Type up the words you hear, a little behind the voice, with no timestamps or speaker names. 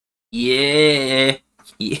Yeah.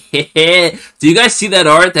 Yeah. Do you guys see that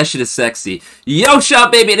art? That shit is sexy. Yo,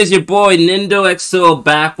 shop baby, it is your boy Nindo XO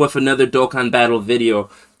back with another Dokkan Battle video.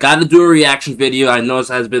 Gotta do a reaction video. I know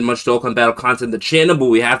there has been much Dokkan Battle content on the channel, but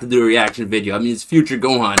we have to do a reaction video. I mean, it's future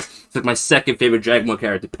Gohan. It's like my second favorite Dragon Ball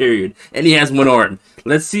character, period. And he has one arm.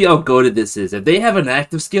 Let's see how goated this is. If they have an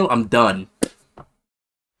active skill, I'm done.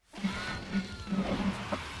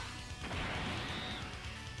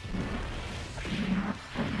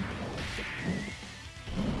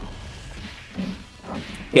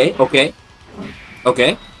 Okay, okay.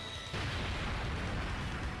 Okay.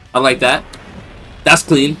 I like that. That's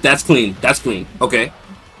clean. That's clean. That's clean. Okay.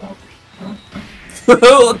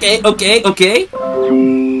 Okay, okay, okay.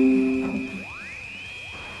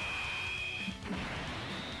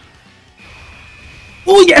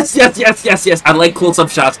 Oh, yes, yes, yes, yes, yes. I like close-up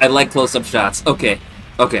shots. I like close-up shots. Okay,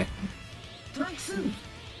 okay.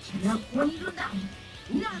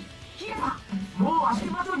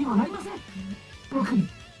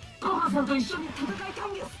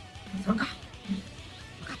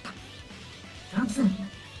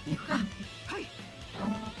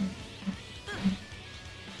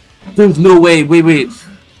 There's no way. Wait.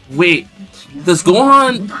 Does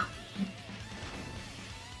Gohan...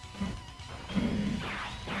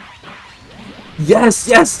 Yes!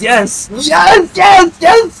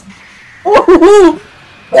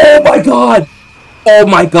 Oh my god! Oh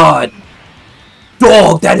my god!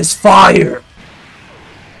 Dog, that is fire!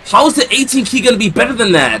 How is the 18 key gonna be better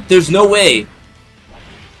than that? There's no way.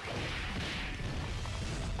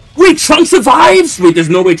 Wait, Trunks survives? Wait, there's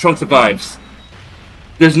no way Trunks survives.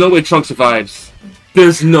 There's no way Trunks survives.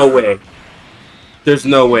 There's no way. There's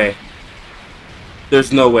no way.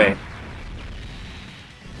 There's no way.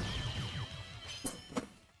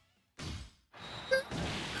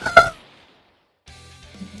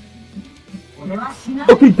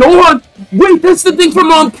 Okay, Gohan! Wait, that's the thing from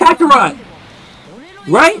Kakarot!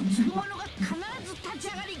 Right?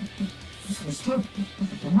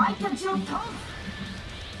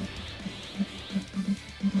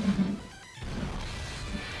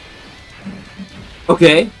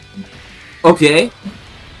 Okay. Okay.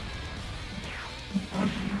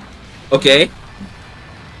 Okay.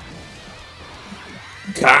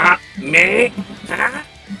 Me.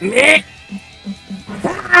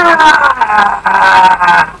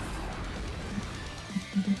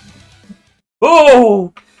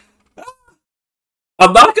 Oh!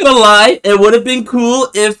 I'm not gonna lie, it would have been cool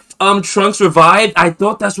if Trunks revived. I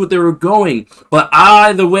thought that's what they were going. But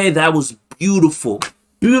either way, that was beautiful.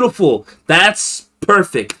 Beautiful. That's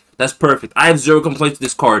perfect. That's perfect. I have zero complaints with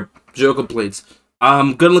this card. Zero complaints.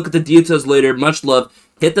 I'm gonna look at the details later. Much love.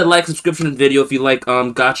 Hit the like, subscription video if you like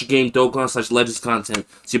gacha game Dokkan / Legends content.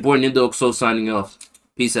 It's your boy Nindo XO signing off.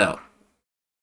 Peace out.